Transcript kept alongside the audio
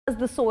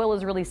the soil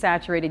is really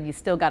saturated, you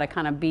still got to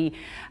kind of be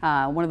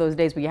one of those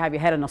days where you have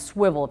your head on a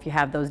swivel if you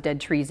have those dead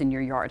trees in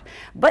your yard.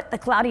 But the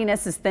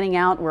cloudiness is thinning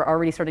out. We're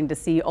already starting to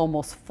see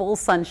almost full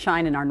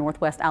sunshine in our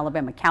northwest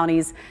Alabama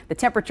counties. The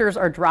temperatures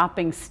are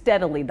dropping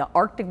steadily. The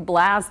Arctic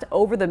blast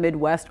over the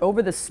Midwest,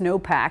 over the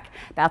snowpack,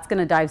 that's going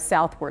to dive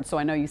southward. So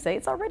I know you say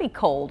it's already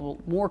cold. Well,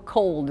 more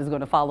cold is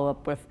going to follow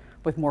up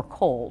with more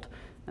cold.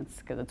 That's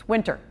because it's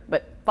winter.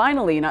 But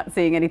finally, not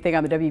seeing anything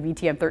on the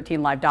WVTM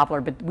 13 live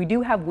Doppler, but we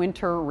do have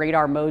winter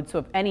radar mode. So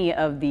if any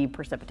of the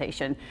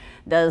precipitation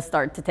does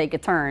start to take a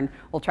turn,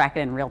 we'll track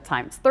it in real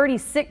time. It's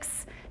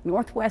 36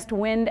 northwest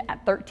wind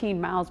at 13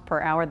 miles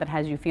per hour. That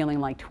has you feeling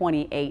like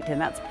 28. And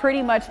that's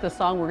pretty much the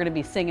song we're going to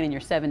be singing in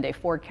your 7-day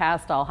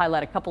forecast. I'll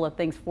highlight a couple of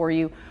things for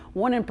you.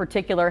 One in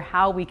particular,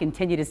 how we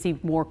continue to see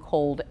more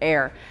cold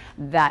air.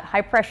 That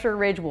high pressure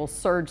ridge will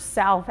surge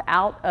south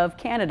out of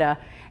Canada,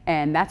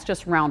 and that's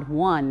just round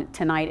one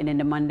tonight and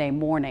into Monday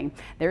morning.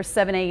 There's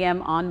 7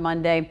 a.m. on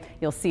Monday.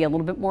 You'll see a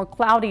little bit more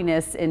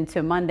cloudiness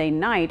into Monday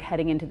night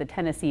heading into the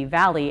Tennessee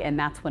Valley, and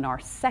that's when our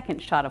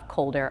second shot of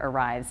cold air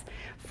arrives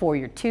for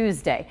your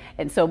Tuesday.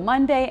 And so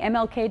Monday,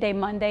 MLK Day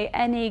Monday,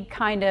 any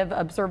kind of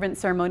observance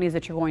ceremonies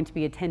that you're going to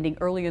be attending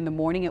early in the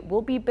morning, it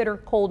will be bitter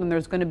cold, and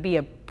there's going to be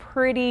a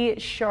pretty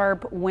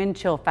sharp wind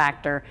chill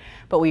factor,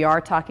 but we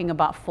are talking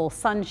about full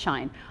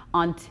sunshine.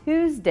 On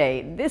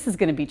Tuesday, this is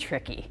going to be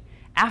tricky.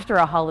 After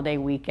a holiday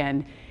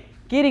weekend,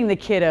 getting the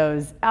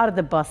kiddos out of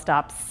the bus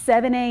stop,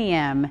 7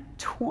 a.m.,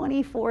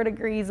 24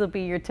 degrees will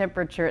be your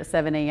temperature at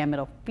 7 a.m.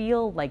 It'll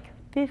feel like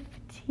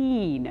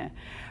 15.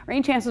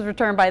 Rain chances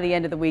return by the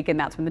end of the week, and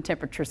that's when the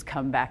temperatures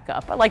come back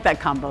up. I like that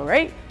combo,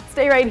 right?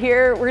 Stay right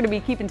here. We're going to be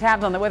keeping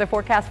tabs on the weather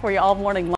forecast for you all morning long.